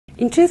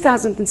In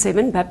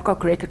 2007,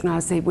 Babcock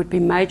recognised there would be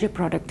major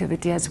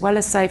productivity as well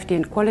as safety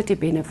and quality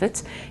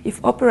benefits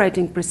if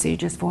operating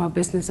procedures for our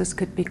businesses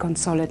could be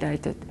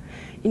consolidated.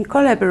 In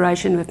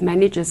collaboration with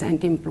managers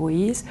and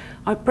employees,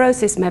 our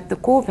process mapped the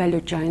core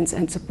value chains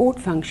and support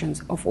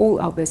functions of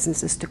all our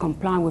businesses to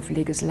comply with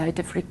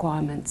legislative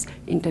requirements,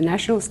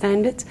 international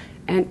standards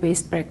and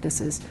best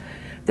practices.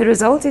 The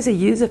result is a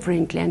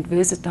user-friendly and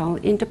versatile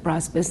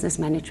enterprise business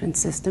management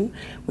system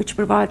which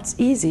provides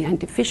easy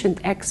and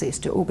efficient access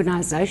to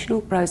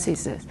organizational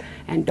processes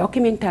and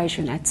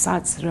documentation at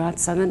sites throughout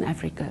Southern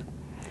Africa.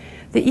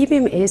 The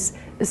EBMS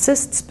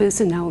assists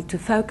personnel to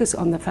focus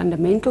on the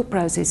fundamental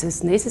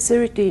processes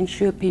necessary to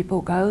ensure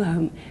people go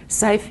home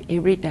safe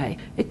every day.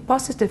 It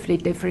positively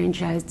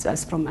differentiates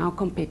us from our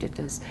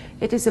competitors.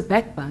 It is a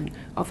backbone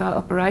of our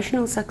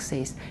operational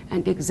success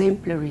and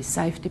exemplary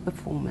safety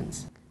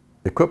performance.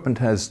 Equipment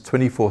has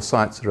 24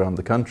 sites around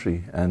the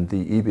country, and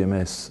the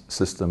EBMS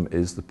system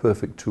is the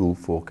perfect tool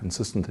for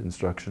consistent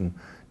instruction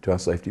to our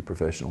safety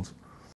professionals.